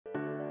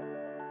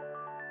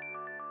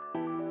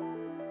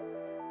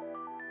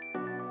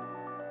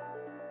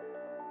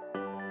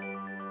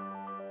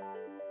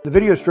The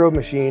video strobe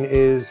machine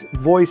is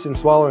voice and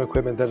swallowing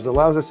equipment that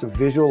allows us to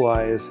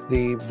visualize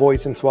the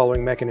voice and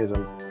swallowing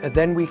mechanism. And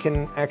then we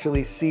can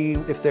actually see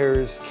if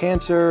there's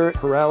cancer,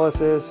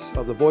 paralysis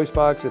of the voice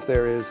box, if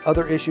there is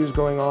other issues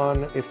going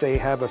on, if they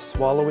have a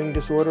swallowing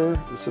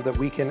disorder, so that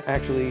we can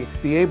actually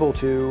be able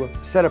to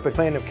set up a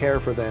plan of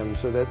care for them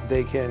so that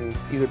they can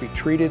either be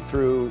treated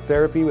through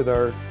therapy with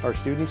our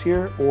students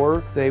here,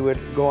 or they would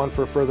go on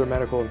for further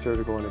medical and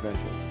surgical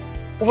intervention.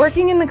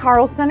 Working in the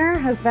Carl Center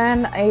has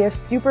been a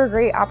super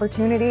great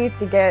opportunity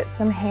to get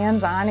some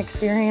hands-on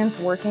experience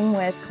working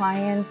with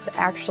clients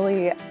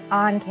actually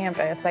on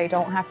campus. I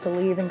don't have to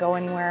leave and go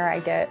anywhere. I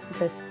get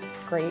this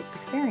great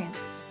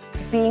experience.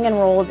 Being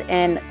enrolled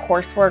in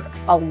coursework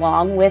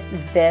along with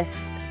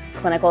this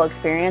clinical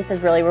experience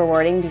is really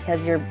rewarding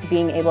because you're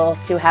being able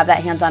to have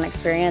that hands-on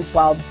experience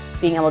while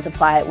being able to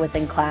apply it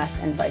within class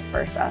and vice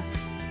versa.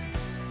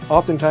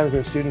 Oftentimes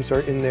when students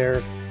are in their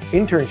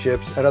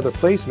internships at other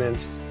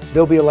placements,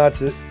 they'll be allowed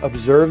to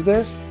observe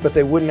this, but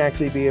they wouldn't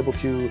actually be able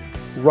to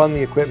run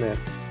the equipment.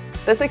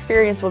 This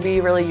experience will be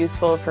really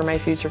useful for my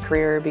future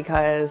career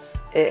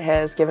because it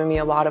has given me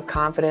a lot of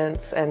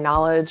confidence and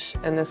knowledge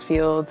in this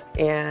field,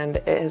 and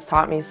it has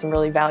taught me some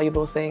really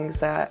valuable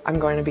things that I'm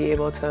going to be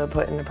able to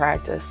put into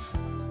practice.